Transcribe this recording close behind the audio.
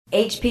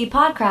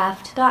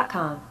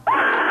hppodcraft.com.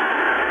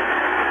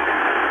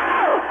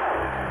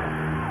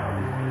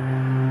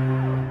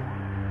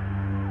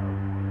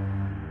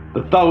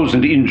 The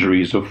 1,000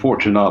 injuries of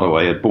Fortunato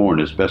I had borne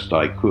as best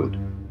I could,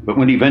 but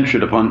when he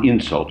ventured upon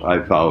insult, I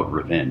vowed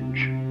revenge.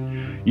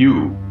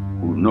 You,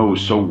 who know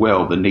so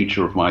well the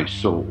nature of my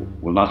soul,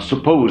 will not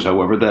suppose,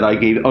 however, that I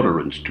gave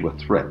utterance to a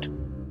threat.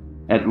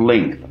 At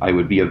length I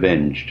would be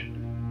avenged.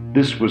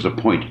 This was a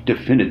point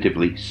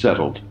definitively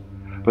settled,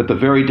 but the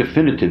very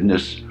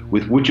definitiveness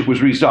with which it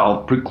was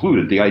resolved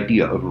precluded the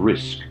idea of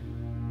risk.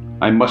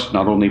 I must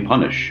not only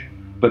punish,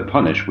 but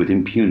punish with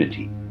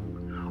impunity.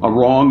 A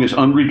wrong is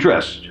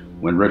unredressed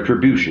when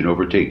retribution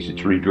overtakes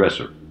its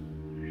redresser.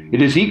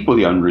 It is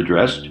equally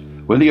unredressed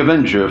when the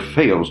avenger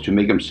fails to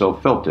make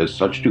himself felt as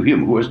such to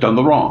him who has done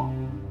the wrong.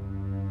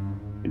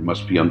 It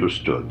must be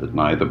understood that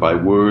neither by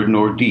word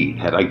nor deed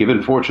had I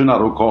given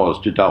Fortunato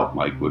cause to doubt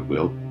my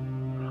goodwill.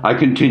 I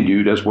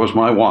continued, as was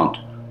my wont,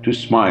 to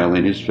smile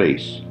in his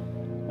face,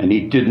 and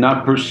he did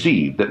not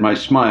perceive that my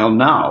smile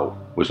now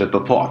was at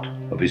the thought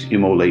of his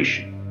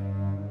immolation.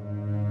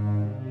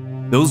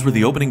 Those were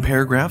the opening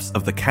paragraphs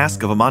of The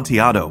Cask of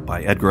Amontillado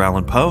by Edgar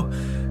Allan Poe.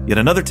 Yet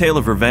another tale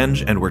of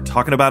revenge, and we're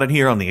talking about it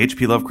here on the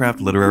H.P.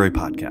 Lovecraft Literary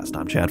Podcast.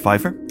 I'm Chad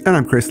Pfeiffer. And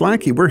I'm Chris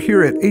Lackey. We're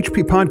here at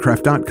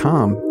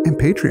hppodcraft.com and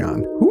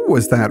Patreon. Who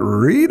was that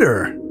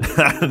reader?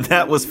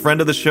 That was friend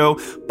of the show,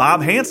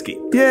 Bob Hansky.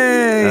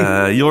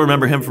 Yay! You'll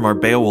remember him from our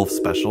Beowulf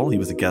special. He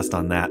was a guest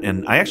on that.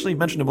 And I actually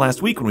mentioned him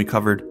last week when we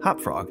covered Hop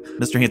Frog.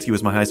 Mr. Hansky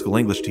was my high school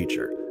English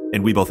teacher,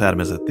 and we both had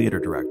him as a theater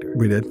director.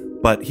 We did.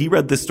 But he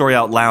read this story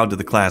out loud to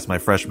the class my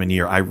freshman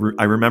year. I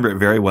remember it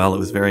very well. It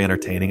was very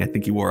entertaining. I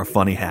think he wore a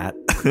funny hat.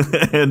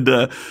 And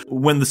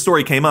when the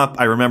story came up,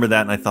 I remember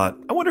that, and I thought,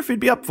 I wonder if he'd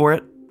be up for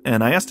it.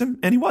 And I asked him,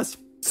 and he was.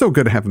 So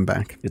good to have him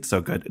back. It's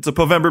so good. It's a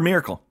Povember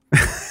miracle.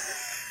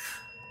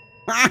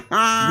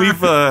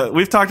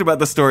 We've talked about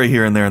the story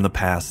here and there in the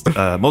past.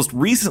 Most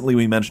recently,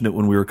 we mentioned it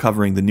when we were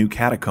covering The New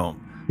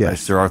Catacomb by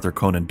Sir Arthur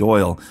Conan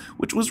Doyle,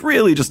 which was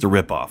really just a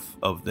ripoff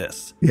of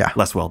this. Yeah.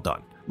 Less well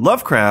done.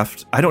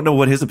 Lovecraft, I don't know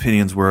what his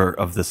opinions were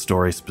of this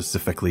story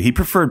specifically. He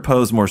preferred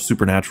Poe's more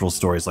supernatural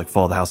stories like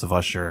Fall of the House of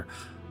Usher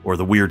or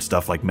the weird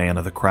stuff like Man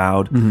of the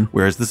Crowd,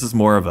 whereas this is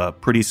more of a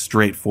pretty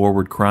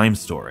straightforward crime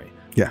story.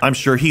 Yeah. I'm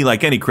sure he,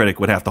 like any critic,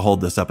 would have to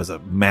hold this up as a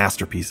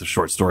masterpiece of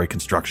short story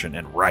construction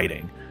and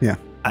writing. Yeah.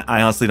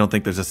 I honestly don't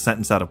think there's a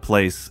sentence out of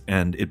place,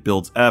 and it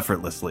builds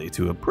effortlessly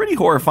to a pretty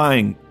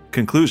horrifying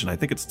conclusion. I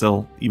think it's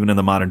still, even in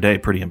the modern day,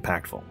 pretty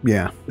impactful.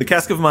 Yeah. The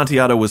Cask of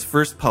Amontillado was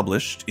first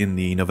published in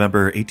the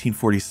November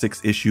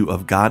 1846 issue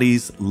of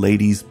Godey's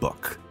Lady's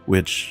Book,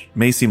 which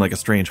may seem like a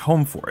strange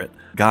home for it.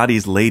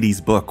 Godey's Lady's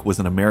Book was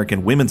an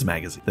American women's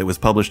magazine that was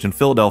published in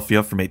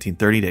Philadelphia from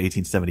 1830 to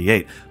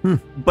 1878.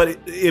 But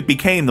it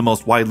became the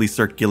most widely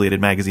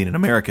circulated magazine in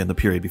America in the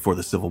period before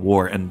the Civil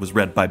War and was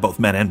read by both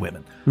men and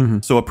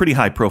women. So a pretty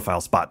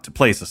high-profile spot to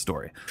place a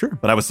story. Sure.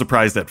 But I was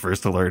surprised at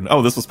first to learn,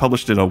 this was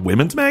published in a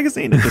women's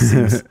magazine? It just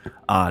seems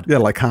odd. Yeah,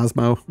 like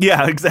Cosmo.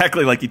 Yeah,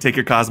 exactly. Like you take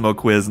your Cosmo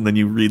quiz and then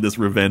you read this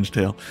revenge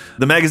tale.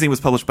 The magazine was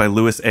published by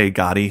Louis A.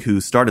 Godey,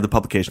 who started the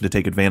publication to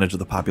take advantage of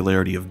the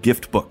popularity of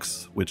gift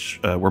books, which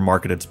were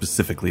marketed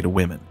specifically to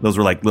women. Those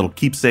were like little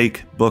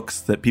keepsake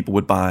books that people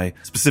would buy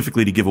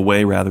specifically to give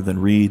away rather than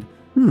read.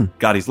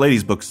 Godey's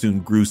Lady's Book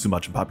soon grew so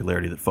much in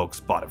popularity that folks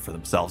bought it for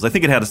themselves. I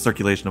think it had a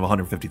circulation of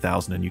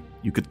 150,000, and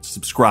you could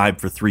subscribe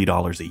for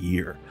 $3 a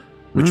year,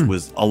 which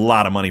was a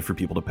lot of money for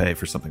people to pay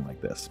for something like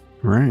this.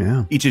 Right,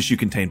 yeah. Each issue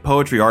contained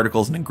poetry,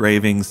 articles, and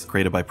engravings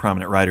created by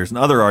prominent writers and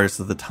other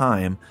artists of the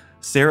time.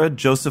 Sarah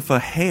Josepha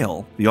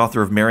Hale, the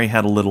author of Mary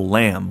Had a Little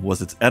Lamb,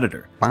 was its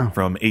editor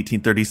from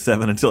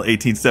 1837 until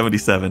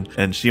 1877,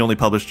 and she only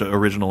published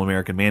original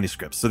American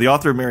manuscripts. So the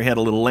author of Mary Had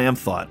a Little Lamb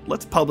thought,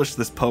 let's publish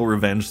this Poe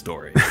revenge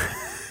story.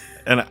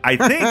 And I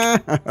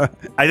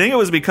think it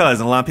was because,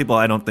 and a lot of people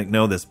I don't think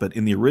know this, but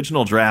in the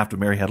original draft of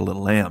Mary Had a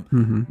Little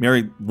Lamb,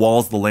 Mary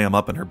walls the lamb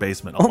up in her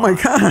basement a lot. My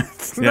God,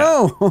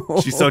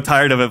 no. She's so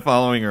tired of it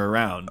following her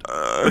around.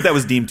 But that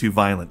was deemed too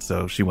violent,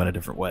 so she went a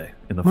different way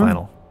in the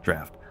final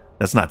draft.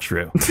 That's not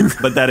true,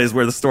 but that is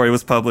where the story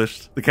was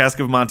published. The Cask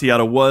of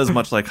Amontillado was,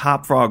 much like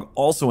Hop Frog,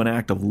 also an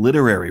act of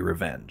literary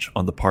revenge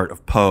on the part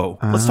of Poe.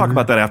 Let's talk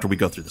about that after we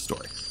go through the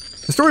story.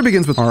 The story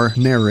begins with our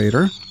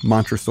narrator,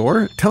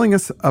 Montresor, telling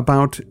us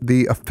about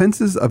the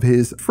offenses of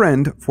his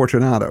friend,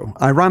 Fortunato.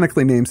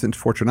 Ironically named since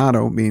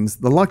Fortunato means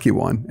the lucky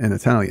one in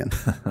Italian.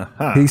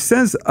 He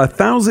says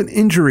 1,000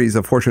 injuries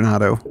of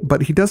Fortunato,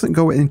 but he doesn't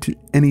go into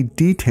any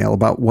detail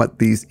about what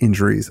these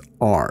injuries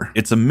are.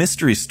 It's a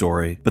mystery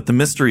story, but the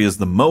mystery is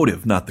the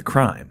motive, not the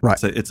crime.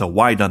 Right. It's a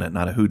why done it,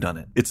 not a who done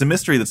it. It's a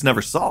mystery that's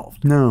never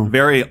solved. No.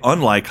 Very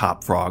unlike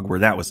Hop Frog, where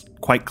that was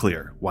quite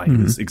clear why he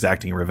was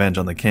exacting revenge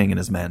on the king and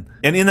his men.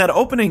 And in that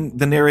opening,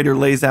 the narrator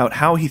lays out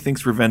how he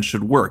thinks revenge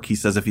should work. He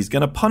says if he's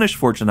going to punish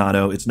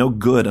Fortunato, it's no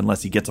good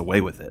unless he gets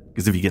away with it.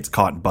 Because if he gets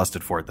caught and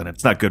busted for it, then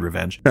it's not good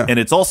revenge. Yeah. And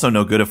it's also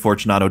no good if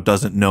Fortunato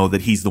doesn't know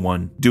that he's the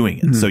one doing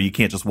it. Mm-hmm. So you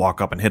can't just walk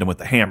up and hit him with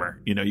the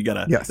hammer. You know, you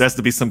gotta, there has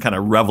to be some kind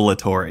of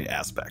revelatory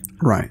aspect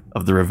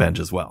of the revenge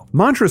as well.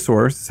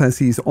 Montresor says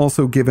he's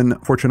also given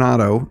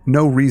Fortunato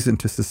no reason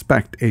to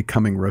suspect a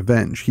coming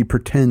revenge. He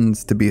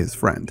pretends to be his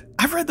friend.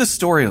 I've read this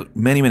story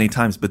many, many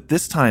times, but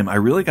this time I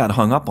really got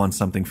hung up on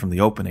something from the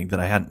opening that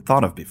I hadn't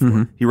thought of before.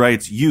 Mm-hmm. He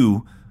writes,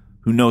 "You,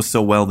 who knows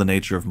so well the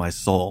nature of my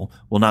soul,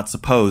 will not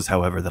suppose,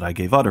 however, that I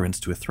gave utterance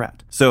to a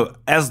threat." So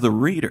as the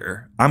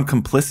reader, I'm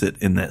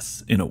complicit in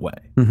this in a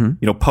way. Mm-hmm.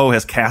 You know, Poe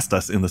has cast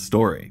us in the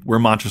story. We're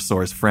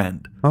Montresor's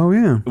friend. Oh,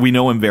 yeah. We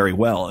know him very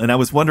well. And I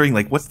was wondering,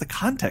 like, what's the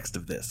context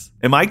of this?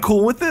 Am I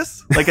cool with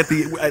this? Like at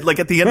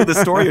the end of the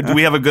story, or do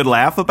we have a good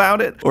laugh about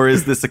it? Or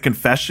is this a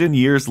confession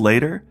years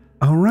later?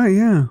 Oh, right,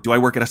 yeah. Do I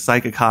work at a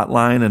psychic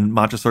hotline and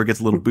Montresor gets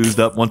a little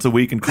boozed up once a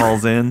week and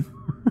calls in,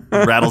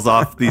 and rattles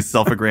off these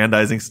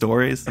self-aggrandizing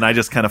stories? And I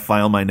just kind of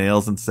file my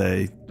nails and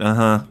say,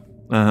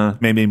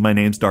 maybe my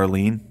name's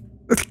Darlene.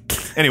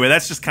 Anyway,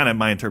 that's just kind of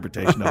my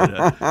interpretation of it.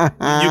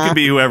 You can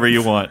be whoever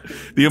you want.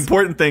 The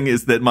important thing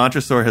is that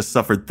Montresor has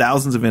suffered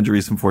thousands of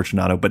injuries from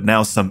Fortunato, but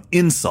now some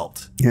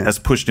insult has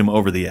pushed him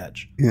over the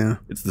edge. Yeah.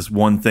 It's this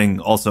one thing,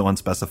 also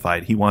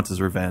unspecified. He wants his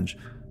revenge.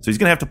 So he's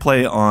going to have to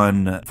play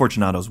on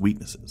Fortunato's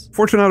weaknesses.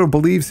 Fortunato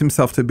believes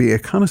himself to be a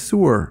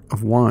connoisseur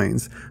of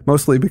wines,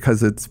 mostly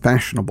because it's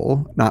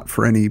fashionable, not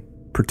for any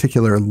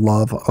particular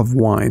love of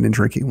wine and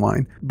drinking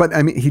wine. But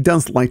I mean, he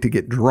does like to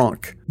get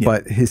drunk,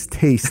 but his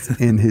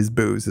taste in his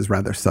booze is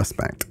rather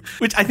suspect.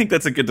 Which I think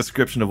that's a good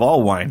description of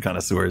all wine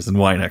connoisseurs and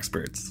wine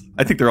experts.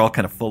 I think they're all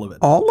kind of full of it.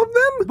 All of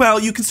them? Well,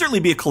 you can certainly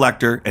be a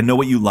collector and know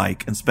what you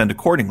like and spend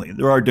accordingly.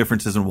 There are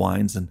differences in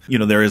wines and, you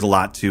know, there is a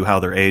lot to how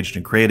they're aged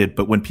and created.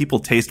 But when people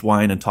taste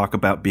wine and talk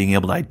about being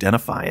able to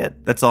identify it,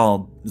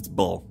 it's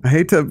bull. I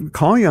hate to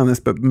call you on this,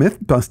 but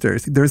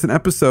Mythbusters, there's an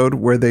episode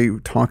where they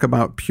talk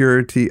about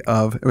purity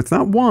of, it's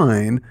not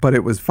wine, but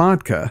it was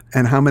vodka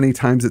and how many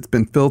times it's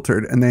been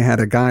filtered. And they had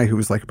a guy who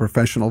was like a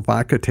professional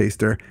vodka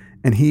taster,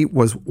 and he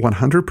was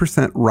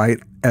 100% right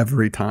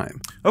every time.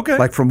 Okay.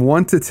 Like from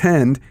 1 to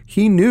 10,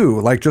 he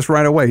knew, like just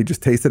right away. He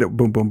just tasted it,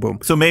 boom, boom, boom.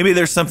 So maybe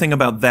there's something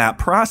about that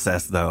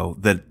process, though,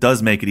 that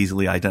does make it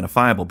easily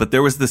identifiable. But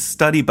there was this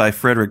study by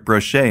Frederic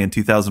Brochet in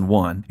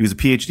 2001. He was a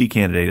PhD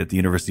candidate at the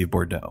University of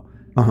Bordeaux.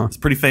 It's a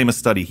pretty famous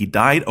study. He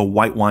dyed a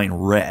white wine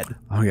red.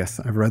 Oh, yes.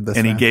 I've read this.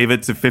 And he gave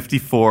it to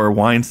 54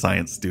 wine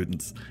science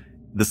students.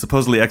 The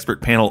supposedly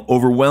expert panel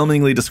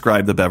overwhelmingly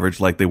described the beverage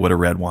like they would a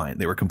red wine.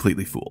 They were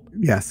completely fooled.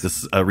 Yes.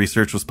 This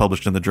research was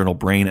published in the journal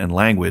Brain and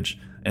Language,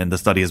 and the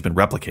study has been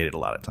replicated a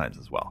lot of times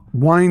as well.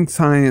 Wine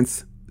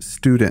science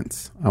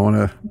students. I want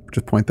to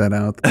just point that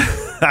out.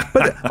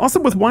 But also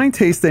with wine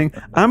tasting,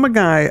 I'm a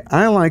guy,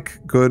 I like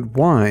good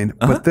wine,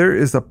 but there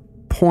is a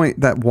point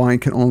that wine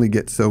can only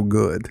get so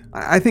good.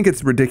 I think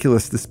it's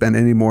ridiculous to spend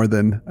any more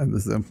than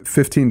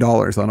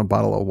 $15 on a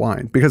bottle of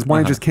wine, because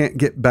wine just can't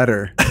get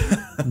better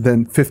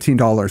than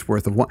 $15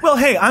 worth of wine. Well,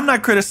 hey, I'm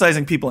not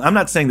criticizing people. I'm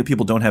not saying that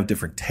people don't have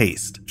different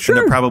taste. Sure.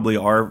 And there probably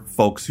are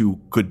folks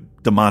who could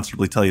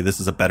demonstrably tell you this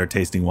is a better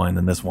tasting wine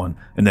than this one,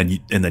 and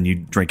then you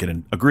drink it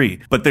and agree.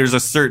 But there's a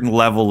certain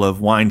level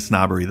of wine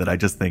snobbery that I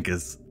just think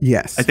is,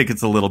 I think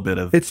it's a little bit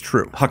of, it's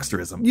true,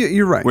 hucksterism.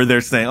 You're right. Where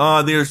they're saying,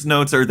 oh, there's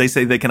notes, or they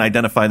say they can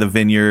identify the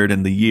vineyard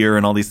and the year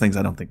and all these things.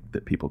 I don't think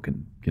that people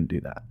can do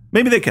that.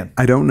 Maybe they can.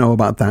 I don't know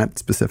about that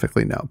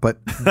specifically, no,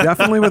 but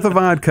definitely with a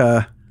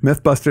vodka.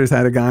 Mythbusters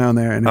had a guy on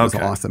there and it was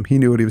awesome. He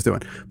knew what he was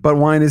doing. But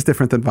wine is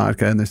different than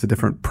vodka, and there's a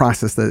different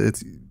process that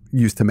it's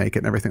used to make it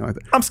and everything like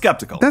that. I'm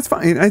skeptical. That's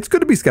fine. It's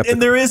good to be skeptical.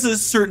 And there is a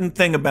certain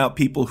thing about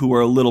people who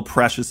are a little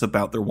precious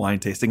about their wine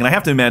tasting. And I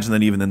have to imagine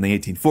that even in the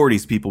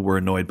 1840s, people were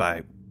annoyed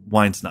by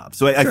wine snobs.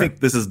 So I think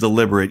this is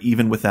deliberate,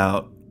 even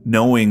without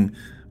knowing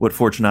what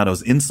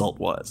Fortunato's insult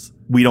was.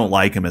 We don't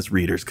like him as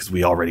readers because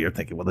we already are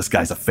thinking, well, this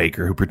guy's a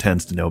faker who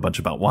pretends to know a bunch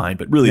about wine,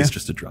 but really he's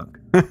just a drunk.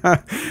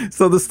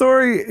 So the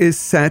story is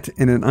set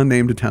in an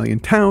unnamed Italian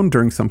town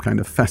during some kind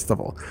of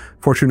festival.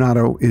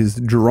 Fortunato is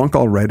drunk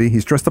already.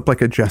 He's dressed up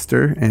like a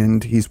jester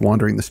and he's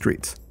wandering the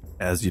streets.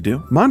 As you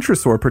do.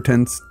 Montresor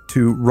pretends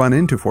to run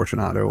into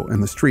Fortunato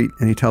in the street,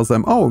 and he tells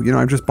them,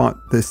 I just bought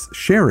this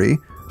sherry,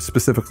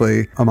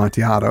 specifically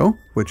Amontillado,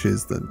 which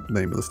is the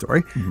name of the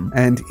story. Mm-hmm.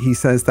 And he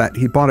says that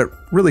he bought it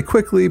really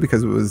quickly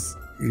because he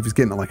was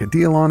getting like a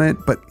deal on it,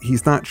 but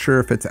he's not sure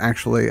if it's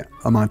actually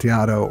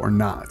Amontillado or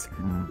not.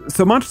 Mm.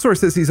 So Montresor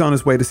says he's on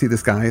his way to see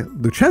this guy,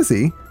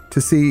 Lucchesi,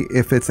 to see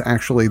if it's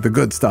actually the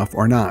good stuff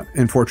or not.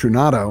 And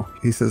Fortunato,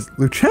 he says,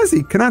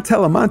 Lucchesi cannot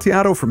tell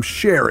Amontillado from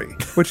sherry,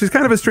 which is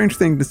kind of a strange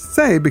thing to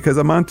say because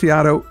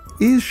Amontillado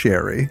is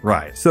sherry.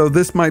 Right. So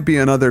this might be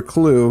another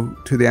clue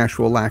to the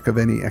actual lack of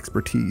any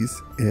expertise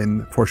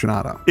in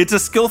Fortunato. It's a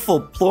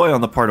skillful ploy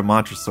on the part of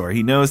Montresor.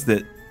 He knows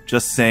that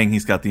just saying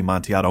he's got the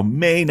Amontillado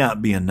may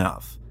not be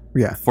enough.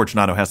 Yeah.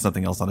 Fortunato has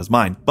something else on his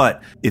mind.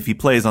 But if he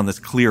plays on this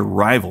clear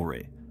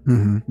rivalry,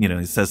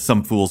 he says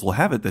some fools will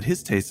have it that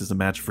his taste is a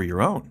match for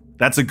your own.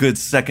 That's a good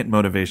second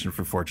motivation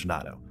for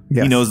Fortunato.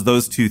 Yes. He knows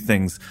those two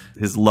things,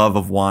 his love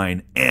of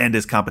wine and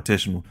his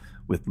competition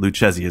with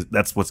Lucchesi,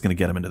 that's what's going to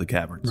get him into the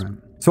caverns. Right.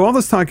 So all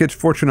this talk gets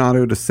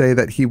Fortunato to say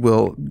that he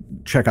will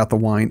check out the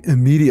wine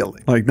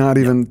immediately. Like not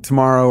even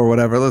tomorrow or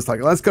whatever.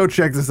 Let's go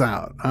check this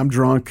out. I'm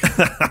drunk.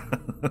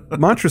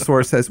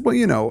 Montresor says, well,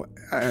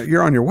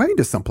 you're on your way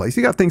to someplace.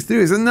 You got things to do.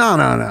 He says, no.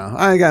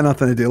 I ain't got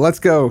nothing to do. Let's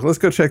go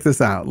check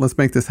this out. Let's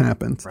make this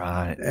happen.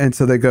 Right. And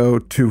so they go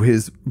to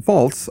his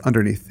vaults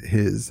underneath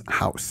his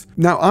house.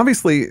 Now,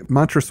 obviously,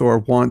 Montresor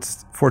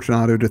wants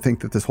Fortunato to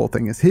think that this whole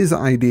thing is his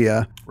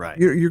idea. Right.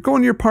 You're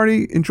going to your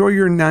party. Enjoy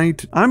your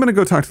night. I'm going to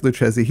go talk to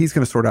Lucchesi. He's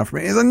going to sort out for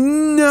me. He's like,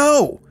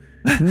 no,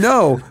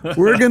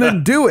 we're going to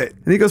do it.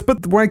 And he goes,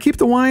 but where I keep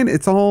the wine,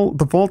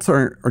 the vaults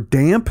are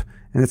damp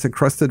and it's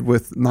encrusted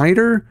with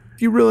niter.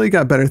 You really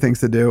got better things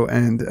to do.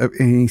 And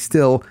he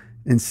still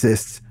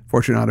insists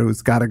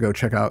Fortunato's got to go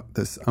check out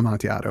this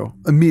Amontillado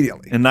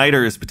immediately. And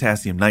niter is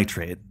potassium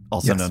nitrate,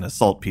 also known as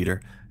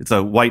saltpeter. It's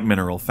a white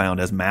mineral found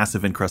as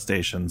massive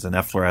incrustations and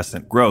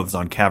efflorescent growths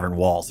on cavern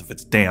walls. If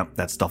it's damp,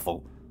 that stuff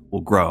will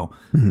grow.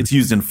 Mm-hmm. It's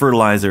used in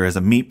fertilizer as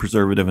a meat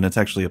preservative, and it's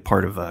actually a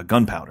part of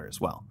gunpowder as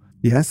well.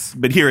 Yes.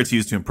 But here it's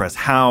used to impress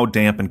how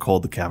damp and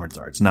cold the caverns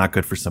are. It's not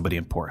good for somebody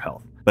in poor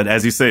health. But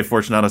as you say,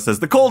 Fortunato says,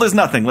 the cold is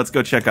nothing. Let's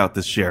go check out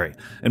this sherry.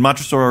 And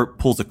Montresor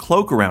pulls a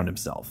cloak around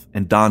himself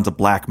and dons a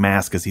black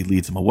mask as he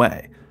leads him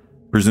away,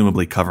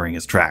 presumably covering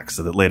his tracks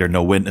so that later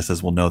no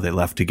witnesses will know they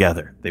left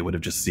together. They would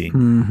have just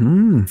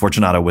seen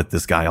Fortunato with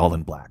this guy all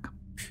in black.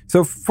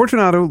 So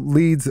Fortunato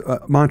leads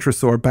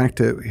Montresor back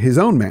to his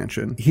own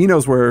mansion. He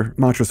knows where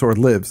Montresor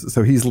lives,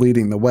 so he's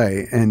leading the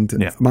way. And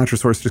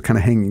Montresor's just kind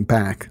of hanging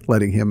back,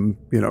 letting him,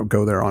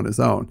 go there on his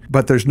own.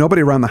 But there's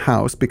nobody around the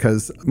house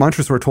because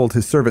Montresor told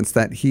his servants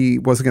that he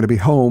wasn't going to be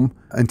home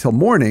until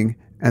morning,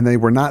 and they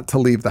were not to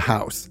leave the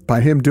house.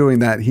 By him doing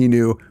that, he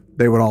knew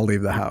they would all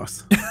leave the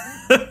house.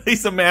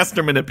 He's a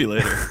master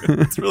manipulator.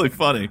 It's really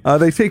funny.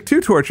 They take 2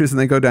 torches and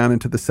they go down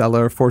into the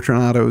cellar.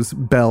 Fortunato's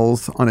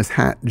bells on his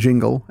hat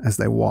jingle as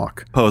they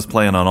walk. Poe's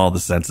playing on all the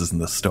senses in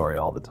this story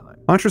all the time.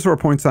 Montresor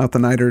points out the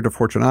niter to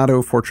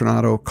Fortunato.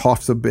 Fortunato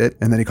coughs a bit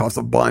and then he coughs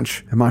a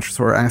bunch. And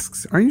Montresor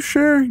asks, are you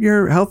sure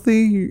you're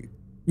healthy?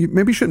 You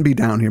maybe shouldn't be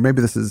down here.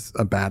 Maybe this is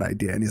a bad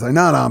idea. And he's like,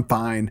 no, I'm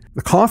fine.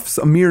 The cough's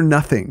a mere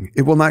nothing.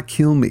 It will not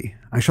kill me.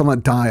 I shall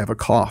not die of a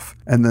cough.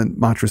 And then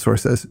Montresor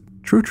says,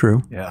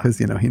 true. Yeah. Because,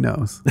 he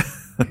knows.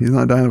 He's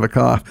not dying of a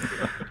cough.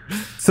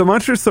 So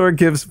Montresor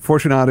gives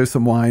Fortunato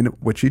some wine,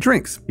 which he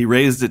drinks. He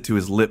raised it to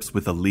his lips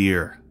with a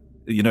leer.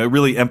 It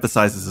really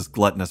emphasizes his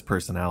gluttonous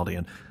personality.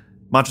 And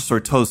Montresor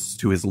toasts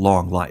to his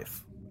long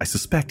life. I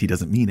suspect he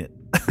doesn't mean it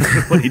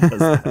when he does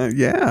that.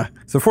 Yeah.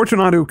 So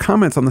Fortunato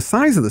comments on the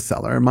size of the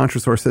cellar.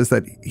 Montresor says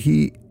that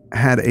he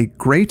had a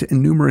great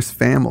and numerous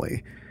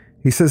family.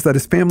 He says that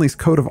his family's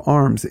coat of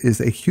arms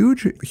is a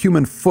huge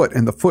human foot,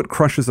 and the foot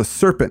crushes a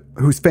serpent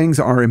whose fangs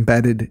are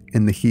embedded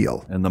in the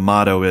heel. And the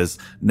motto is,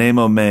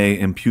 Nemo me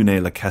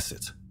impune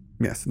lacessit.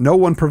 Yes, no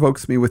one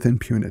provokes me with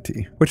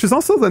impunity, which is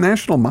also the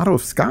national motto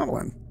of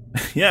Scotland.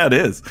 Yeah, it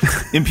is.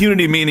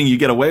 Impunity meaning you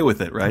get away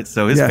with it, right?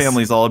 So his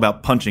family's all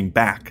about punching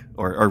back,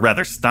 or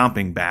rather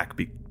stomping back,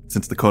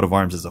 since the coat of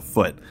arms is a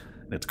foot.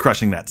 It's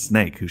crushing that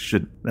snake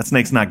that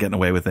snake's not getting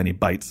away with any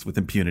bites with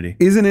impunity.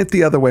 Isn't it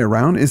the other way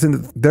around?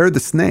 They're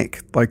the snake,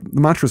 like the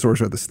Montresors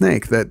are the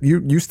snake, that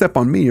you step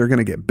on me, you're going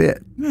to get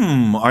bit.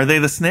 Are they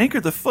the snake or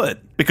the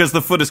foot? Because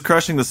the foot is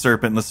crushing the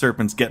serpent and the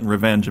serpent's getting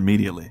revenge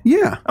immediately.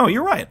 Yeah. Oh,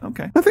 you're right.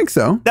 Okay. I think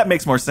so. That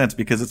makes more sense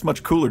because it's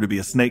much cooler to be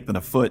a snake than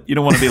a foot. You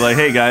don't want to be like,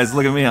 hey guys,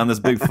 look at me on this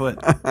big foot.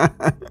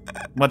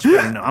 Much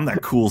better. No, I'm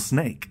that cool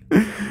snake.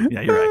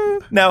 Yeah, you're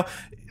right. Now,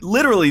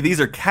 literally, these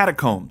are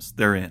catacombs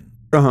they're in.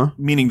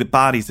 Meaning the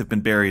bodies have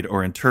been buried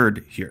or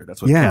interred here.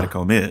 That's what a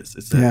catacomb is.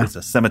 It's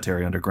a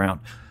cemetery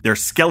underground. There are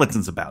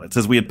skeletons about. It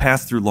says we had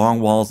passed through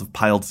long walls of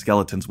piled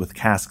skeletons with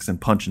casks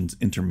and puncheons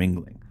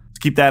intermingling. So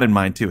keep that in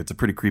mind, too. It's a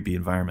pretty creepy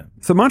environment.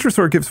 So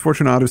Montresor gives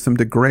Fortunato some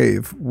de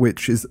Grave,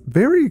 which is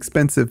very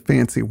expensive,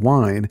 fancy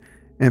wine.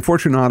 And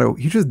Fortunato,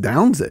 he just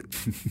downs it.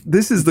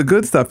 This is the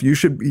good stuff. You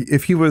should,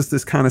 if he was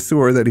this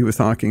connoisseur that he was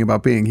talking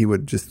about being, he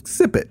would just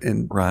sip it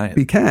and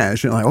be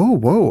cash. And like, oh,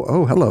 whoa,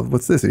 oh, hello,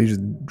 what's this? And he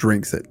just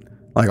drinks it.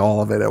 Like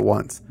all of it at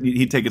once.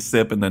 He'd take a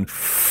sip and then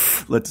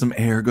let some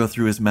air go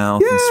through his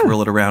mouth and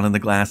swirl it around in the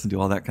glass and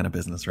do all that kind of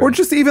business, right? Or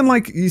just even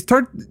like you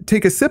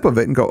take a sip of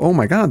it and go, oh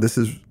my God, this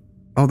is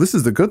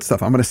the good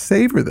stuff. I'm going to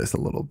savor this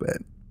a little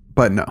bit.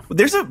 But no.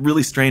 There's a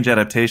really strange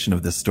adaptation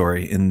of this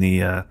story in the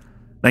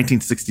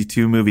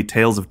 1962 movie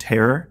Tales of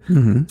Terror.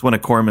 Mm-hmm. It's one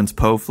of Corman's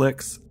Poe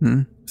flicks.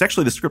 Mm-hmm. It's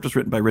actually, the script was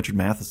written by Richard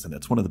Matheson.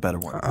 It's one of the better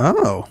ones.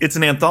 Oh. It's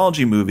an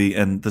anthology movie,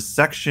 and the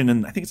section,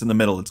 and I think it's in the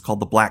middle, it's called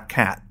The Black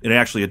Cat. It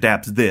actually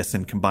adapts this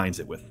and combines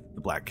it with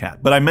The Black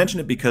Cat. But I mention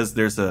it because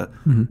there's a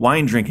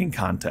wine drinking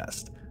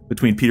contest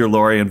between Peter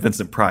Lorre and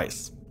Vincent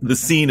Price. The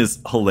scene is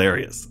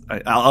hilarious.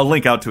 I'll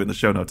link out to it in the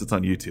show notes. It's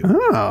on YouTube.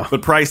 Oh.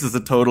 But Price is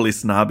a totally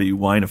snobby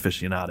wine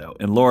aficionado,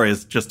 and Lorre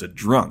is just a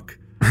drunk.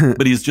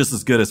 But he's just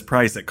as good as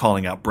Price at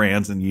calling out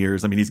brands and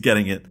years. I mean, he's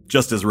getting it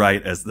just as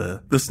right as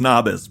the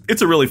snob is.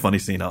 It's a really funny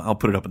scene. I'll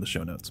put it up in the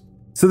show notes.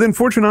 So then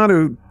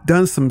Fortunato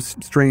does some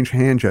strange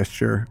hand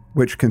gesture,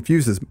 which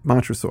confuses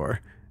Montresor.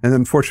 And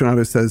then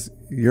Fortunato says,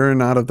 "You're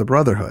not of the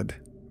Brotherhood,"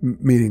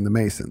 meaning the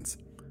Masons.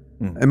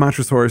 And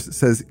Montresor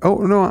says, "Oh,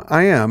 no,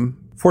 I am."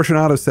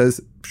 Fortunato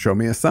says, "Show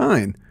me a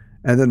sign."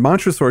 And then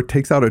Montresor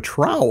takes out a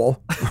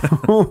trowel,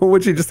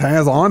 which he just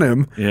has on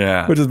him,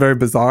 which is very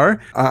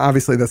bizarre.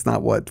 Obviously, that's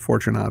not what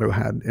Fortunato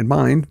had in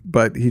mind,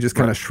 but he just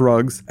kind of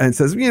shrugs and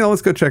says,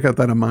 let's go check out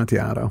that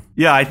Amontillado.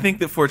 Yeah, I think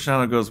that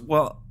Fortunato goes,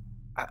 well,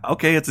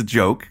 okay, it's a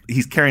joke.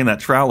 He's carrying that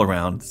trowel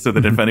around so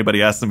that if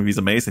anybody asks him if he's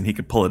a Mason, he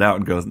could pull it out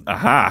and goes,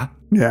 aha.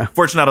 Yeah.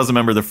 Fortunato's a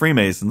member of the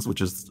Freemasons,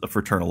 which is a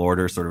fraternal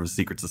order, sort of a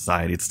secret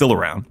society. It's still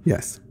around.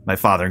 Yes. My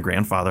father and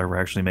grandfather were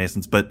actually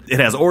Masons, but it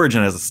has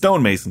origin as a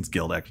stonemasons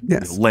guild, actually,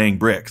 yes. Laying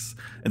bricks.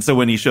 And so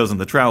when he shows him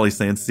the trowel, he's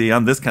saying, see,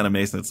 I'm this kind of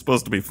Mason. It's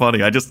supposed to be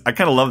funny. I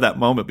kind of love that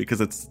moment because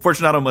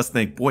Fortunato must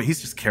think, boy, he's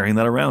just carrying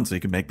that around so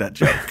he can make that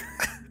joke.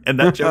 And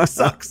that joke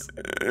sucks.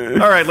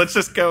 All right, let's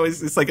just go.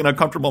 It's like an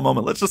uncomfortable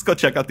moment. Let's just go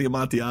check out the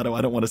Amontillado.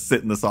 I don't want to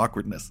sit in this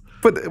awkwardness.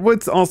 But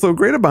what's also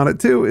great about it,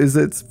 too, is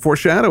it's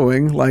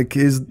foreshadowing like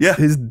his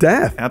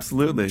death.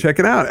 Absolutely. Check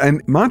it out.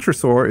 And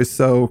Montresor is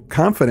so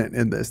confident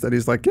in this that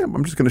he's like,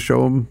 I'm just going to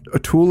show him a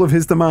tool of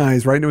his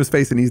demise right into his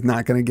face, and he's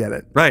not going to get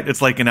it. Right.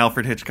 It's like in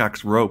Alfred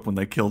Hitchcock's Rope when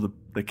they kill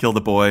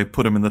the boy,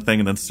 put him in the thing,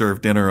 and then serve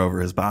dinner over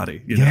his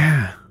body. You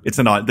know?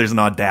 There's an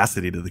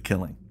audacity to the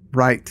killing.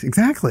 Right,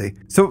 exactly.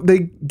 So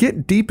they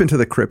get deep into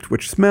the crypt,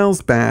 which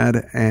smells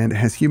bad and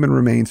has human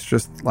remains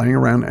just lying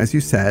around, as you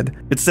said.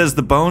 It says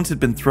the bones had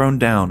been thrown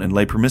down and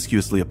lay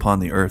promiscuously upon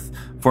the earth,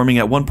 forming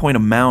at one point a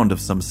mound of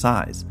some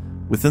size.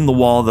 Within the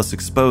wall, thus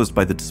exposed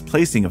by the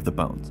displacing of the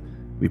bones,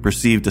 we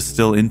perceived a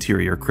still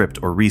interior crypt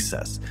or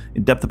recess,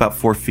 in depth about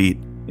 4 feet,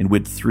 in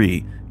width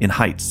 3, in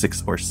height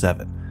 6 or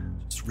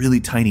 7. It's a really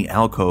tiny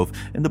alcove,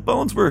 and the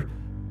bones were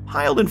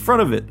piled in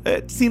front of it.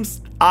 It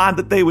seems odd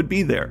that they would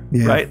be there,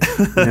 right?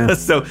 Yeah.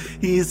 So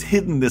he's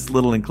hidden this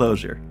little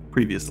enclosure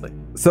previously.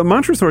 So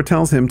Montresor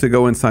tells him to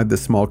go inside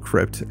this small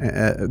crypt.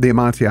 The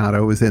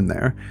Amontillado is in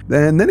there.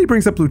 And then he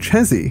brings up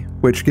Lucchesi,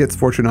 which gets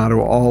Fortunato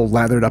all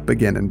lathered up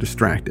again and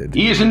distracted.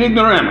 He is an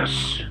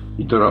ignoramus,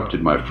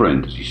 interrupted my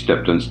friend as he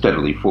stepped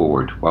unsteadily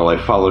forward, while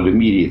I followed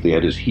immediately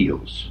at his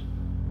heels.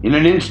 In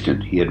an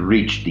instant, he had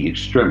reached the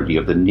extremity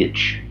of the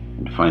niche,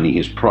 and finding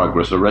his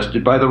progress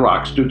arrested by the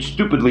rock, stood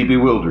stupidly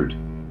bewildered.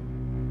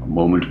 A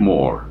moment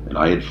more, and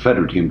I had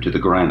fettered him to the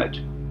granite.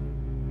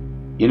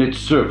 In its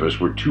surface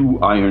were 2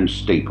 iron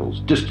staples,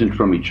 distant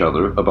from each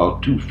other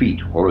about 2 feet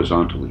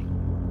horizontally.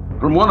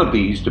 From one of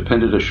these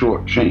depended a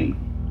short chain,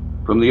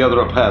 from the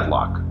other a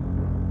padlock.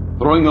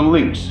 Throwing the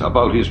links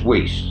about his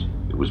waist,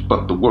 it was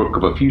but the work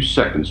of a few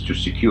seconds to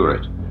secure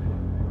it.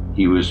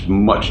 He was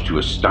much too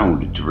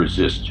astounded to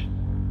resist.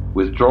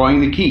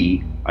 Withdrawing the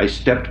key, I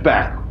stepped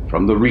back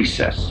from the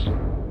recess.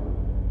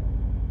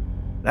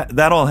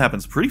 That all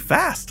happens pretty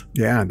fast.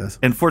 Yeah, it does.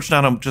 And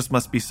Fortunato just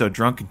must be so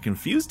drunk and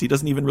confused, he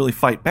doesn't even really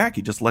fight back.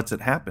 He just lets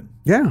it happen.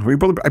 Yeah, he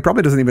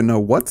probably doesn't even know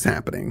what's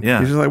happening. Yeah.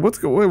 He's just like, what's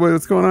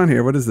going on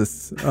here? What is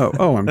this?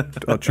 Oh,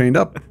 I'm chained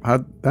up.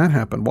 How'd that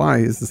happen? Why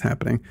is this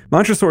happening?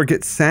 Montresor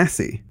gets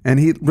sassy, and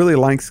he really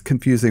likes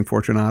confusing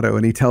Fortunato,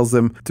 and he tells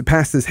him to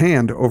pass his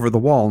hand over the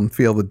wall and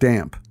feel the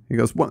damp. He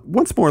goes,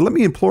 once more, let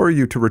me implore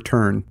you to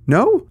return.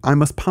 No, I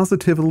must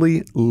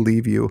positively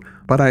leave you,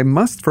 but I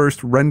must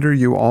first render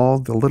you all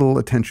the little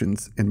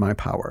attentions in my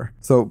power.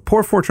 So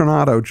poor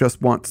Fortunato just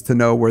wants to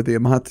know where the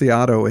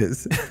Amontillado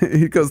is.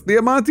 He goes, the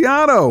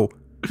Amontillado!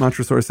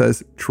 Montresor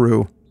says,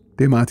 true,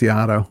 the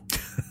Amontillado.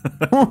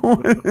 Oh,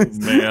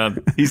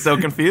 man, he's so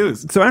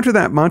confused. So after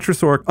that,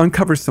 Montresor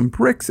uncovers some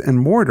bricks and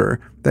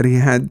mortar that he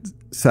had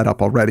set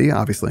up already,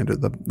 obviously under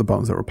the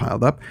bones that were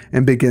piled up,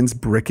 and begins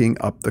bricking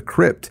up the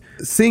crypt.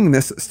 Seeing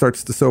this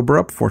starts to sober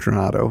up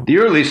Fortunato. The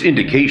earliest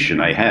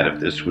indication I had of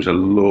this was a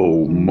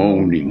low,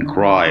 moaning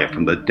cry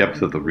from the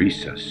depth of the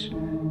recess.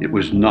 It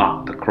was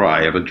not the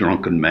cry of a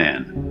drunken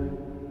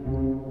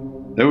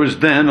man. There was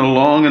then a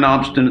long and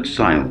obstinate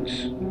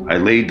silence. I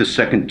laid the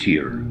second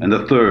tier, and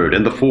the third,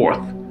 and the fourth,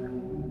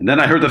 and then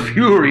I heard the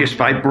furious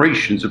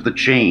vibrations of the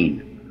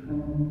chain.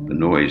 The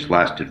noise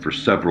lasted for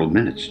several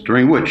minutes,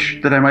 during which,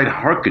 that I might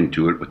hearken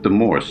to it with the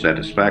more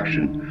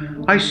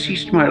satisfaction, I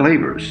ceased my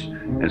labors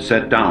and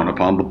sat down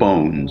upon the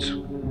bones.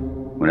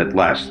 When at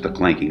last the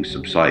clanking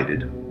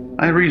subsided,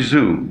 I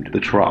resumed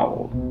the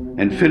trowel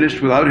and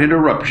finished without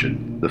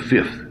interruption the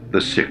 5th, the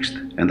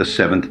 6th, and the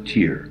 7th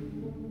tier.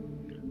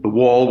 The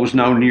wall was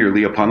now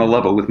nearly upon a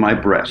level with my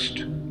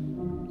breast.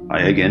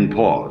 I again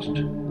paused,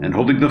 and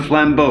holding the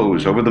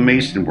flambeaux over the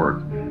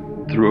masonwork,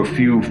 threw a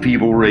few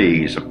feeble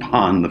rays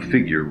upon the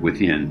figure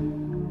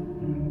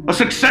within. A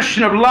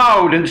succession of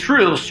loud and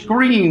shrill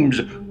screams,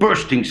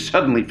 bursting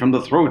suddenly from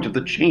the throat of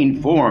the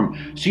chained form,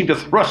 seemed to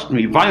thrust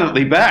me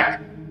violently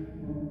back.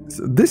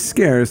 So this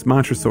scares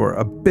Montresor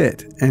a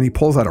bit, and he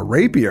pulls out a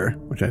rapier,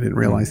 which I didn't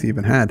realize he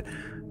even had.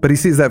 But he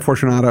sees that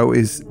Fortunato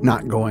is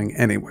not going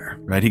anywhere.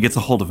 Right, he gets a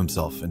hold of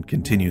himself and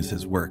continues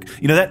his work.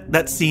 You know,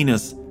 that scene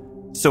is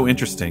so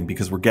interesting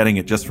because we're getting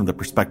it just from the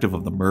perspective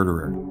of the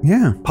murderer.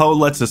 Yeah. Poe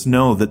lets us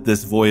know that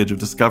this voyage of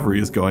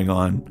discovery is going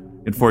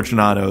on in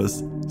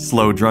Fortunato's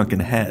slow, drunken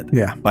head.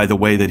 Yeah. By the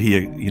way that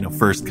he,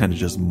 first kind of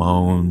just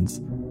moans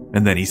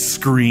and then he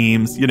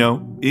screams,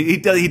 He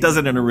does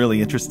it in a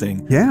really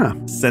interesting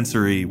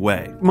sensory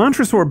way.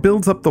 Montresor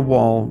builds up the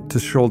wall to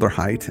shoulder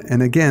height.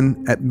 And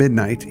again, at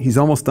midnight, he's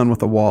almost done with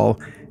the wall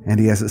and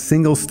he has a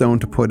single stone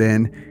to put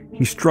in.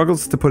 He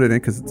struggles to put it in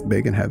because it's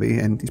big and heavy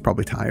and he's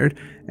probably tired.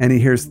 And he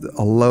hears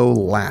a low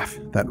laugh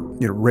that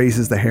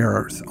raises the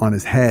hairs on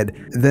his head.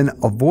 Then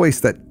a voice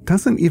that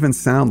doesn't even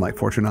sound like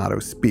Fortunato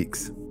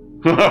speaks.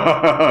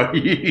 A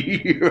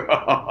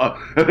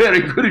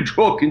very good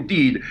joke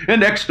indeed.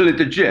 An excellent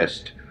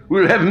jest.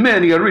 We'll have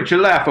many a rich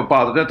laugh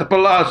about it at the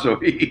palazzo.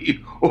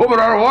 Over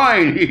our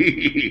wine.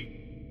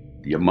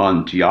 The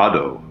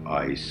Amontillado,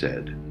 I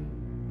said.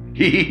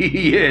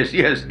 Yes,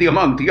 the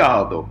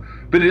Amontillado.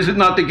 But is it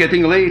not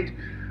getting late?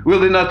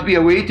 Will they not be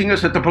awaiting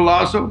us at the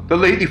palazzo, the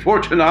Lady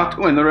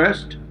Fortunato and the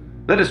rest?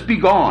 Let us be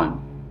gone.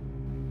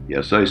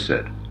 Yes, I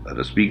said, let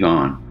us be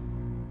gone.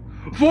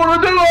 For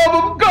the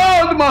love of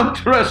God,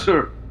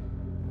 Montresor!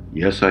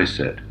 Yes, I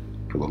said,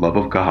 for the love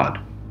of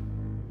God.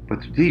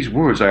 But to these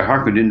words I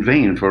hearkened in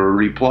vain for a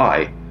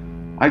reply.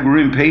 I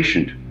grew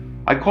impatient.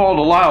 I called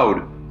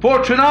aloud,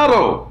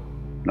 Fortunato!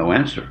 No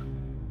answer.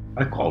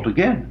 I called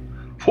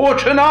again,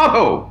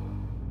 Fortunato!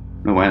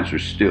 No answer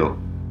still.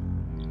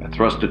 I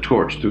thrust a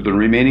torch through the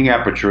remaining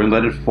aperture and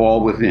let it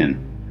fall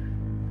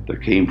within. There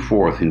came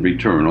forth in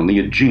return only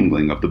a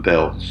jingling of the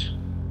bells.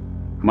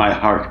 My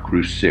heart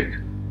grew sick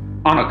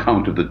on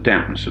account of the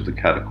dampness of the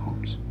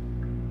catacombs.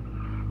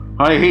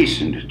 I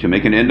hastened to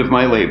make an end of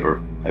my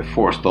labor. I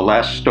forced the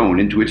last stone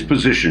into its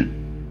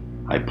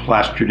position. I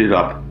plastered it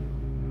up.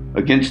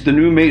 Against the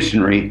new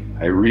masonry,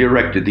 I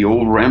re-erected the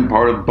old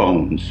rampart of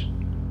bones.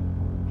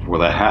 For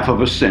the half of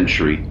a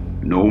century,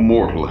 no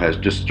mortal has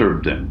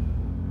disturbed them.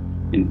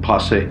 In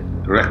pace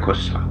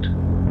requiescat.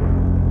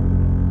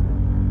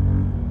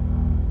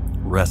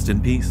 Rest in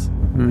peace.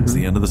 It's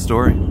the end of the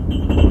story.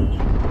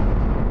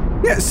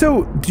 Yeah,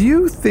 so do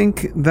you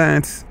think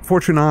that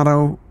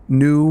Fortunato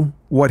knew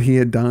what he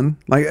had done?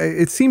 Like,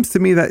 it seems to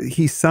me that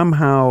he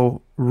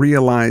somehow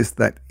realized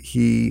that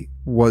he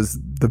was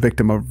the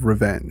victim of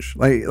revenge.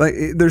 Like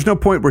there's no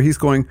point where he's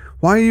going,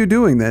 why are you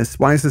doing this?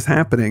 Why is this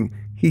happening?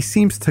 He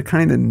seems to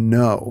kind of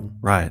know.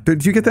 Right.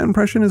 Did you get that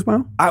impression as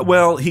well?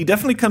 Well, he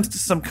definitely comes to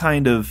some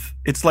kind of,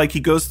 it's like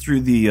he goes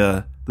through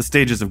the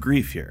stages of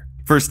grief here.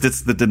 First,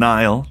 it's the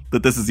denial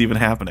that this is even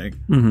happening.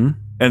 Mm-hmm.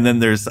 And then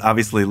there's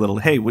obviously a little,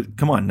 hey,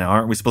 come on now,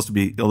 aren't we supposed to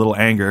be a little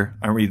anger?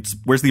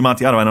 Where's the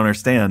Amontillado? I don't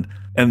understand.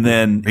 And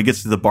then he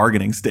gets to the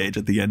bargaining stage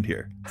at the end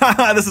here.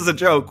 This is a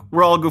joke.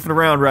 We're all goofing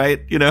around,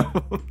 right?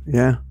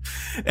 Yeah.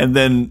 And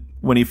then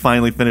when he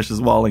finally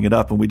finishes walling it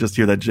up and we just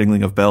hear that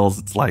jingling of bells,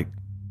 it's like,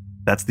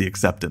 that's the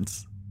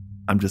acceptance.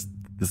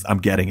 I'm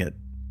getting it.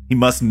 He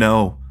must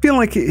know. I feel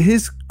like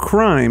his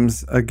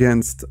crimes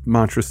against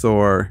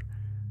Montresor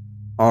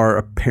are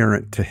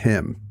apparent to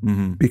him.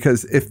 Mm-hmm.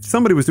 Because if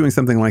somebody was doing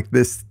something like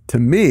this to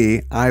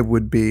me, I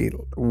would be,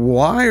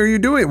 why are you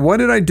doing it? What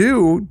did I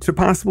do to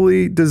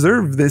possibly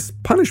deserve this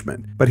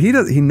punishment? But he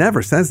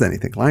never says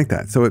anything like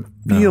that. So it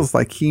feels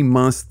like he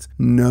must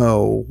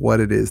know what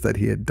it is that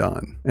he had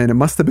done. And it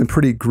must have been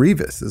pretty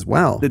grievous as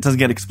well. It doesn't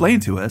get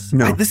explained to us.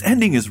 No. This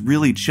ending is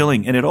really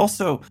chilling. And it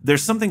also,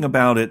 there's something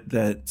about it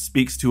that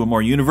speaks to a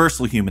more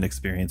universal human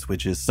experience,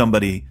 which is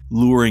somebody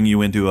luring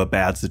you into a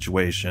bad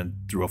situation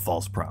through a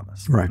false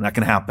promise. Right. And that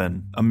can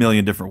happen a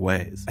million different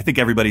ways. I think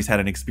everybody's had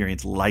an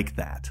experience like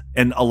that.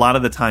 And a lot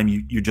of the time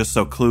you're just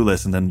so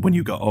clueless. And then when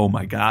you go, oh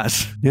my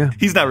gosh,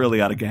 he's not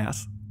really out of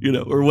gas,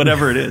 or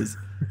whatever it is.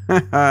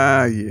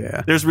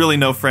 Yeah. There's really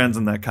no friends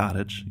in that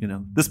cottage.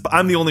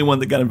 I'm the only one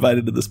that got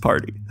invited to this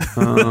party.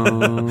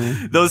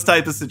 Those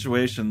type of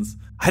situations.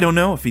 I don't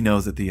know if he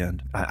knows at the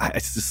end.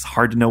 It's just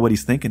hard to know what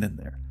he's thinking in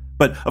there.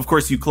 But of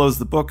course you close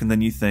the book and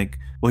then you think,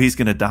 well, he's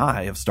going to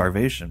die of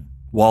starvation,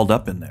 walled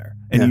up in there.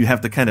 And you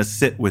have to kind of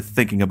sit with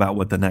thinking about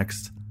what the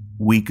next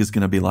week is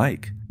going to be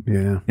like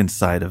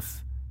inside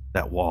of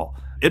that wall.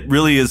 It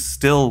really is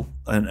still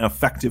an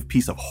effective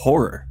piece of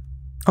horror.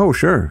 Oh,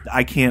 sure.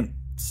 I can't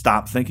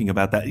stop thinking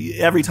about that.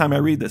 Every time I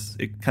read this,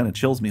 it kind of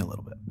chills me a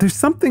little bit. There's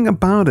something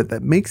about it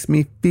that makes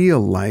me feel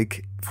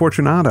like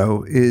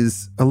Fortunato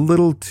is a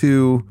little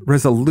too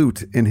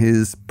resolute in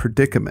his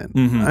predicament.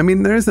 Mm-hmm. I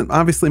mean, there isn't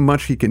obviously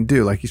much he can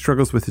do. Like, he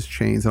struggles with his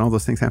chains and all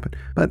those things happen.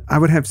 But I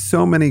would have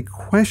so many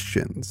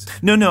questions.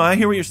 No, I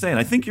hear what you're saying.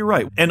 I think you're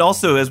right. And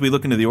also, as we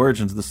look into the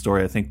origins of the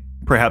story, I think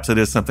perhaps it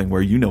is something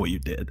where you know what you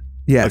did.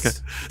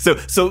 Yes. Okay.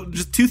 So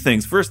just two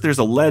things. First, there's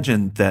a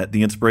legend that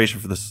the inspiration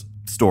for this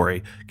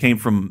story came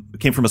from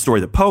a story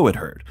that Poe had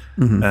heard.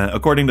 Mm-hmm.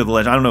 According to the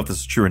legend, I don't know if this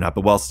is true or not,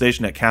 but while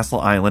stationed at Castle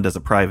Island as a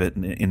private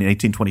in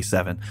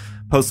 1827,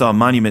 Poe saw a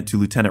monument to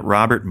Lieutenant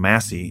Robert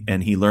Massey,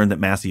 and he learned that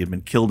Massey had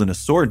been killed in a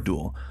sword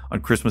duel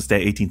on Christmas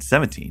Day,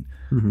 1817,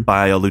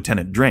 by a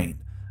Lieutenant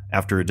Drain.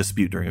 after a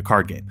dispute during a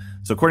card game.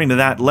 So according to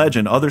that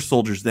legend, other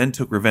soldiers then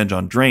took revenge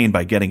on Drain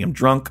by getting him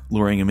drunk,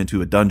 luring him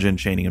into a dungeon,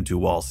 chaining him to a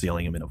wall,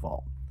 sealing him in a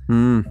vault.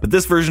 But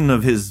this version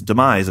of his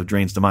demise, of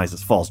Drain's demise,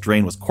 is false.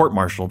 Drain was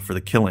court-martialed for the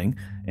killing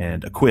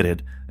and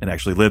acquitted and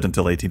actually lived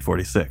until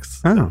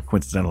 1846. Oh.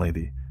 Coincidentally,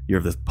 the year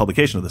of the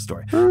publication of the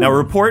story. Now, a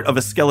report of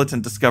a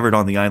skeleton discovered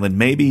on the island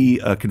may be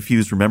a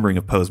confused remembering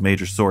of Poe's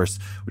major source,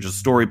 which is a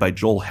story by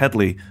Joel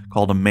Headley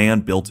called A Man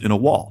Built in a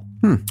Wall,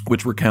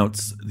 which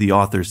recounts the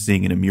author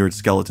seeing an immured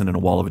skeleton in a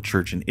wall of a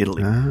church in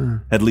Italy.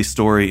 Headley's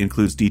story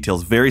includes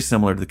details very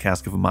similar to the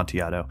Cask of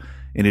Amontillado.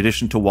 In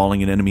addition to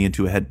walling an enemy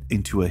into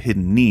a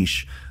hidden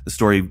niche, the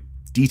story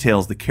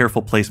details the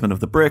careful placement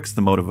of the bricks,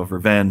 the motive of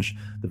revenge,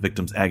 the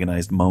victim's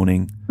agonized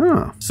moaning.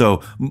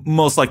 So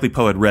most likely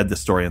Poe had read the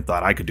story and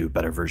thought, I could do a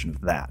better version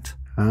of that.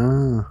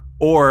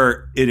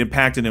 Or it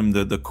impacted him,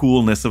 the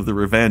coolness of the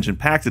revenge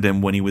impacted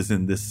him when he was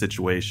in this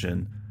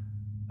situation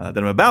that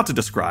I'm about to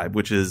describe,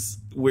 which is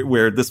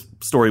where this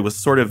story was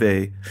sort of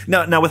a...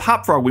 Now with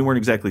Hop Frog, we weren't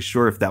exactly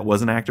sure if that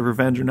was an act of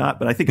revenge or not,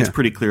 but I think it's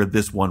pretty clear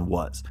this one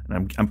was.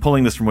 And I'm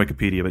pulling this from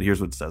Wikipedia, but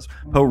here's what it says.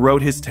 Poe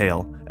wrote his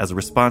tale as a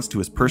response to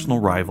his personal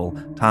rival,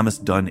 Thomas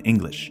Dunn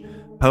English.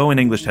 Poe and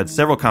English had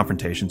several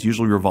confrontations,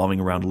 usually revolving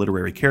around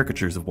literary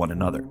caricatures of one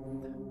another.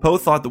 Poe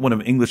thought that one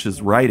of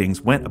English's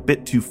writings went a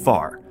bit too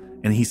far,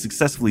 and he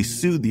successfully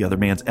sued the other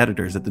man's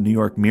editors at the New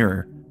York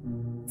Mirror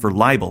for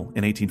libel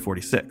in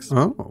 1846.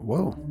 Oh,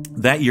 whoa.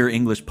 That year,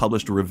 English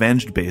published a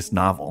revenge-based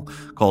novel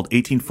called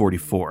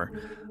 1844.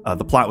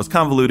 The plot was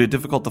convoluted,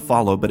 difficult to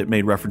follow, but it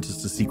made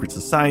references to secret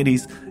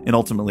societies and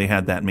ultimately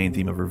had that main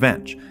theme of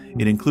revenge.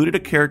 It included a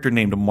character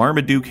named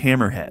Marmaduke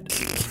Hammerhead,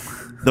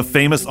 the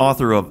famous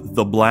author of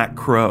The Black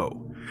Crow,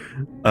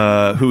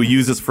 who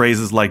uses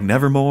phrases like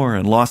nevermore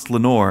and lost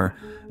Lenore.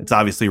 It's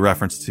obviously a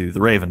reference to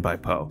The Raven by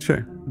Poe.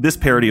 Sure. This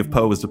parody of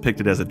Poe was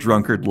depicted as a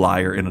drunkard,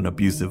 liar, and an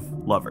abusive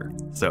lover.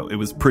 So it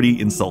was pretty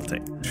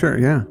insulting. Sure,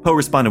 yeah. Poe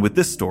responded with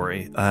this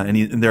story,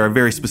 and there are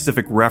very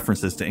specific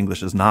references to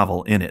English's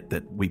novel in it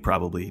that we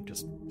probably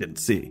just didn't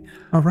see.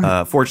 All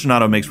right.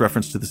 Fortunato makes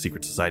reference to the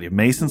Secret Society of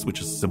Masons,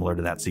 which is similar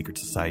to that secret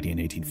society in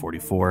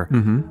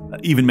 1844.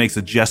 Even makes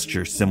a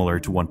gesture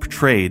similar to one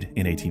portrayed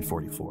in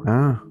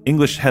 1844.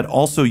 English had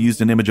also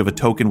used an image of a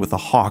token with a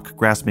hawk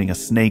grasping a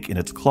snake in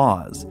its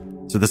claws.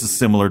 So this is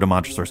similar to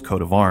Montresor's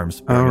coat of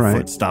arms, a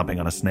foot stomping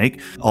on a snake.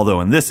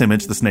 Although in this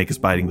image, the snake is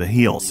biting the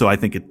heel. So I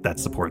think that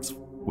supports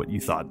what you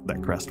thought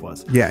that crest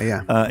was.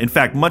 Yeah. In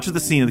fact, much of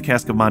the scene of the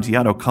Cask of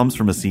Amontillado comes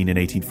from a scene in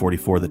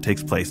 1844 that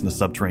takes place in a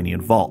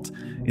subterranean vault.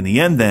 In the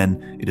end,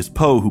 then, it is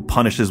Poe who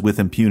punishes with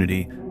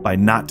impunity by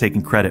not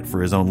taking credit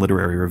for his own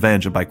literary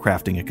revenge and by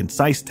crafting a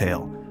concise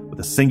tale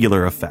with a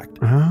singular effect,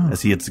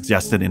 as he had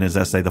suggested in his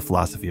essay, The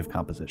Philosophy of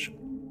Composition.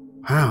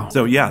 Wow.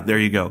 So yeah, there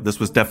you go. This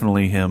was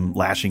definitely him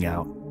lashing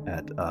out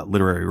at a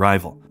literary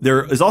rival.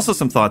 There is also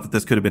some thought that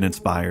this could have been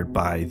inspired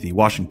by the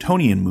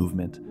Washingtonian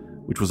movement,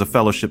 which was a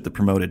fellowship that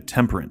promoted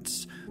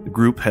temperance. The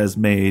group was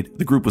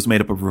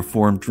made up of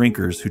reformed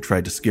drinkers who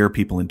tried to scare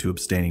people into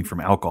abstaining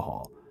from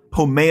alcohol.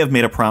 Poe may have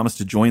made a promise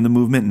to join the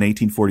movement in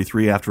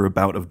 1843 after a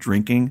bout of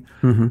drinking,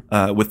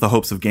 with the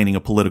hopes of gaining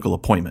a political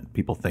appointment.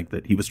 People think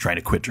that he was trying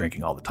to quit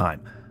drinking all the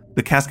time.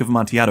 The Cask of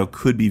Amontillado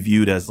could be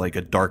viewed as like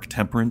a dark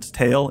temperance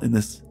tale in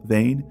this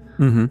vein.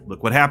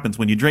 Look what happens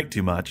when you drink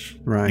too much.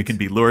 Right. You can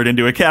be lured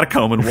into a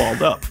catacomb and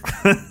walled up.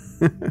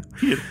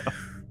 You know?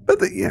 But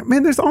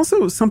there's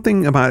also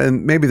something about it,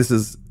 and maybe this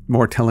is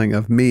more telling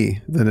of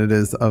me than it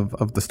is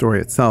of the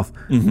story itself.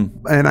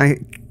 And I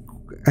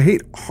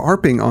hate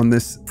harping on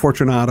this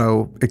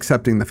Fortunato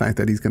accepting the fact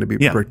that he's going to be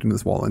bricked into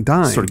this wall and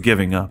dying. Sort of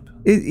giving up.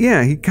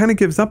 He kind of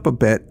gives up a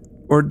bit,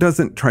 or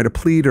doesn't try to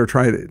plead or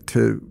try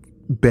to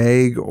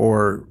beg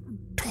or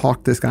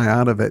talk this guy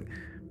out of it.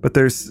 But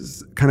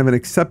there's kind of an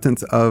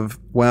acceptance of,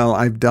 well,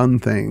 I've done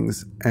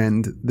things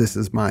and this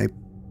is my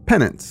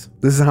penance.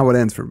 This is how it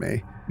ends for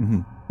me.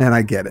 And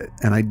I get it.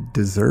 And I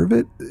deserve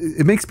it.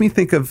 It makes me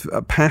think of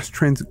past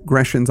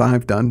transgressions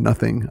I've done.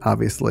 Nothing,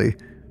 obviously.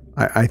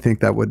 I think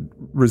that would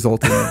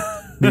result in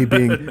me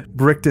being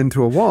bricked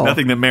into a wall.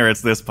 Nothing that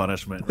merits this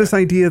punishment. This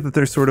idea that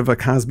there's sort of a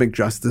cosmic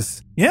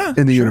justice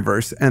in the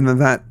universe. And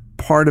that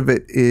part of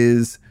it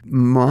is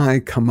my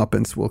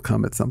comeuppance will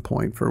come at some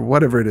point for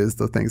whatever it is,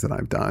 the things that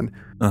I've done.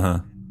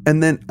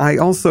 And then I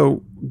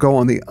also go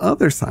on the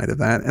other side of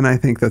that, and I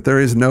think that there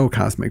is no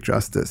cosmic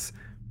justice,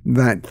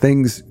 that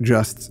things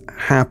just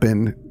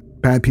happen.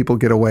 Bad people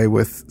get away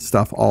with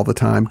stuff all the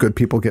time. Good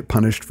people get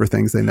punished for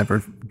things they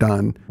never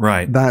done.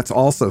 Right. That's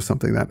also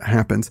something that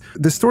happens.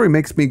 This story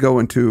makes me go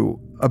into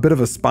a bit of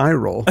a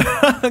spiral.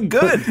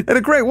 Good. In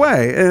a great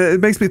way.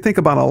 It makes me think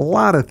about a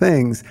lot of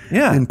things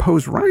in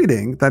Poe's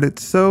writing, that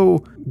it's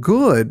so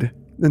good.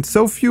 In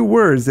so few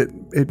words, it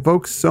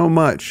evokes so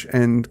much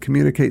and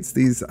communicates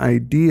these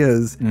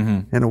ideas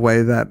in a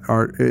way that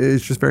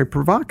is just very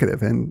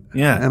provocative, and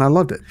I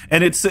loved it.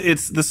 And it's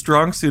the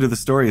strong suit of the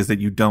story is that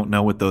you don't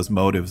know what those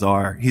motives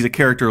are. He's a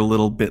character a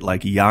little bit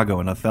like Iago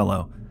in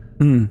Othello.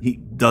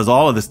 He does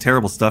all of this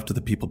terrible stuff to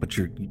the people, but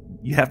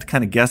you have to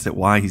kind of guess at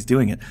why he's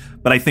doing it.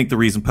 But I think the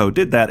reason Poe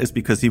did that is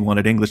because he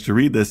wanted English to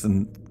read this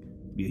and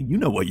you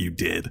know what you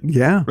did.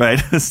 Yeah. Right?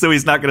 So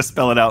he's not going to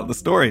spell it out in the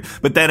story.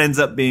 But that ends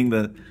up being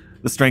the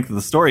strength of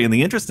the story. And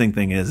the interesting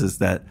thing is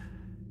that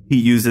he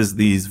uses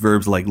these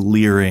verbs like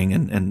leering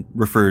and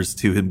refers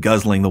to him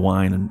guzzling the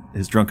wine and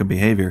his drunken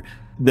behavior.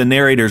 The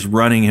narrator's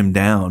running him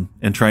down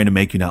and trying to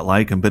make you not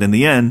like him. But in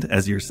the end,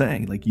 as you're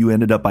saying, like you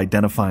ended up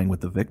identifying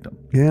with the victim.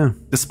 Yeah.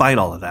 Despite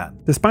all of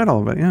that. Despite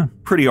all of it, yeah.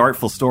 Pretty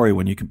artful story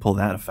when you can pull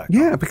that effect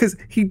Yeah, off. because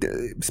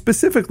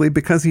specifically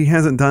because he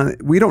hasn't done,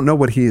 we don't know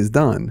what he has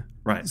done.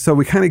 Right. So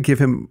we kind of give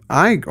him,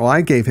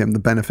 I gave him the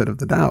benefit of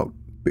the doubt.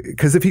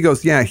 Because if he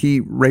goes, yeah,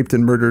 he raped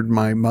and murdered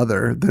my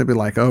mother, then it'd be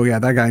like, oh yeah,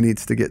 that guy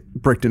needs to get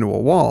bricked into a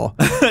wall.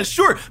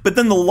 Sure, but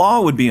then the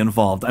law would be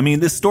involved. I mean,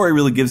 this story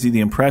really gives you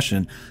the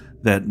impression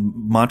that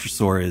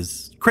Montresor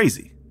is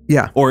crazy.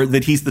 Yeah. Or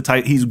that he's the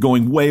type, he's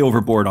going way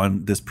overboard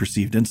on this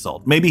perceived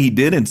insult. Maybe he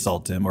did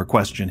insult him or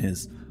question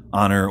his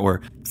honor,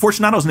 or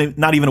Fortunato's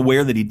not even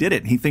aware that he did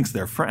it. He thinks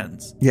they're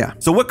friends. Yeah.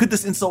 So what could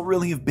this insult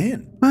really have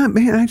been? Man,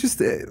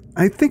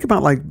 I think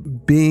about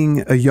like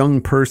being a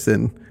young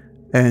person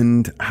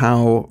and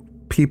how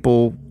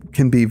people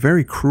can be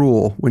very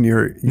cruel when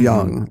you're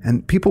young,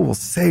 and people will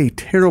say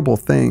terrible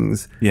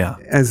things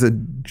as a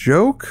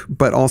joke,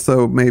 but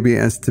also maybe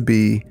as to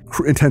be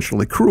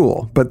intentionally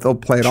cruel, but they'll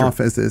play it off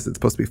as is. It's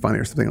supposed to be funny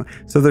or something.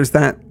 So there's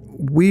that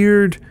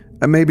weird,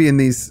 maybe in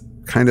these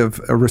kind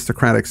of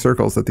aristocratic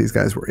circles that these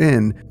guys were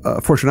in,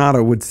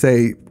 Fortunato would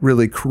say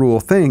really cruel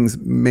things,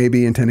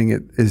 maybe intending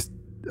it as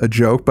a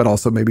joke, but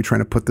also maybe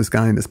trying to put this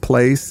guy in his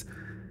place.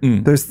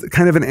 There's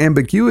kind of an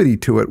ambiguity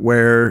to it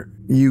where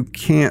you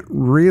can't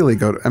really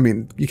go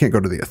to, you can't go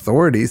to the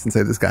authorities and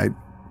say this guy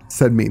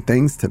said mean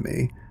things to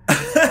me.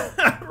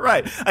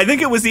 Right. I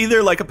think it was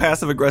either like a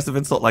passive aggressive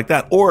insult like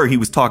that, or he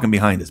was talking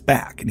behind his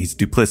back and he's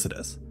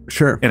duplicitous.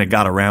 Sure. And it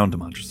got around to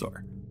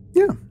Montresor.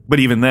 Yeah. But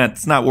even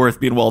that's not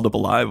worth being walled up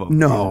alive over.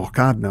 No,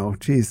 God, no.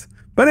 Jeez.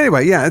 But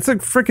anyway, yeah, it's a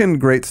freaking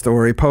great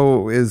story.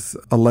 Poe is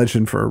a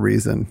legend for a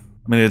reason.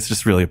 I mean, it's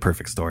just really a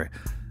perfect story.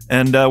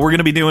 And we're going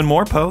to be doing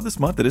more Poe this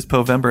month. It is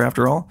Poe-vember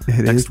after all.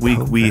 Next week,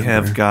 we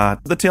have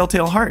got The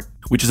Telltale Heart,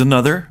 which is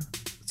another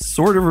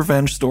sort of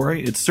revenge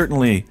story. It's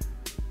certainly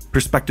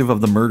perspective of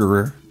the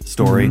murderer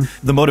story.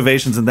 The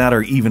motivations in that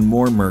are even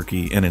more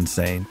murky and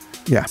insane.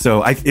 Yeah.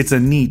 So it's a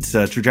neat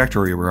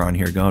trajectory we're on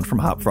here, going from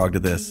Hop Frog to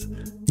this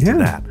to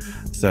that.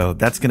 So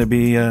that's going to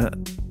be a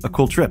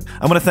cool trip.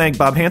 I want to thank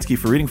Bob Hansky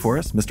for reading for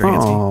us, Mr.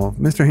 Hansky. Oh,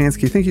 Mr.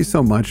 Hansky, thank you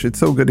so much. It's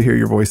so good to hear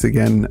your voice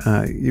again.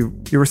 You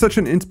were such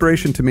an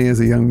inspiration to me as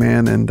a young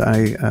man, and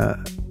I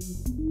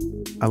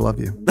love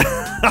you.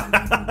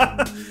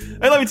 I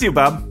love you too,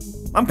 Bob.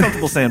 I'm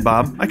comfortable saying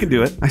Bob. I can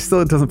do it.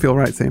 It doesn't feel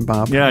right saying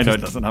Bob. Yeah, I know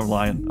it doesn't. I'm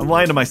lying. I'm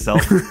lying to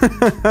myself.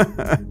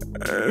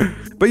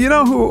 But you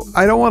know who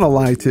I don't want to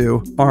lie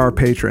to are our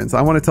patrons.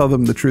 I want to tell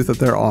them the truth that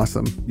they're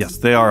awesome. Yes,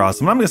 they are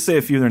awesome. I'm going to say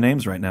a few of their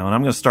names right now, and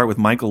I'm going to start with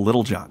Michael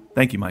Littlejohn.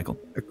 Thank you, Michael.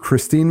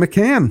 Christine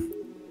McCann.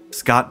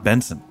 Scott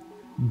Benson.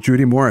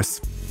 Judy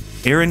Morris.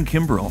 Aaron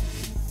Kimbrell.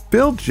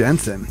 Bill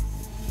Jensen.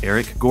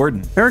 Eric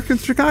Gordon. Eric in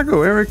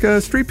Chicago. Eric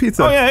Street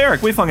Pizza. Oh, yeah,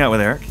 Eric. We've hung out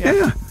with Eric.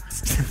 Yeah.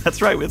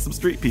 That's right. We had some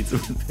street pizza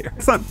with there.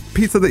 It's not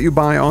pizza that you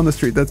buy on the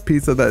street. That's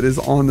pizza that is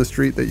on the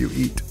street that you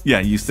eat. Yeah,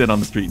 you sit on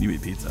the street and you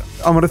eat pizza.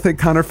 I want to thank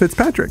Connor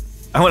Fitzpatrick.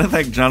 I want to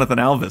thank Jonathan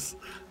Alvis.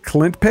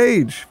 Clint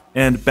Page.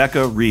 And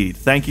Becca Reed.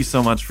 Thank you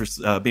so much for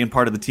being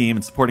part of the team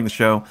and supporting the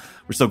show.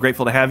 We're so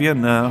grateful to have you,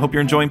 and hope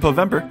you're enjoying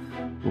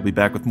Poe-vember. We'll be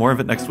back with more of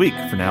it next week.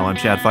 For now, I'm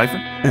Chad Pfeiffer.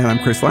 And I'm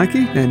Chris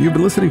Lackey, and you've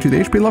been listening to the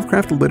H.P.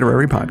 Lovecraft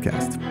Literary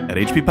Podcast. At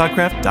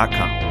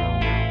hppodcraft.com.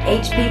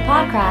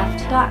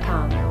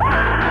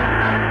 hppodcraft.com.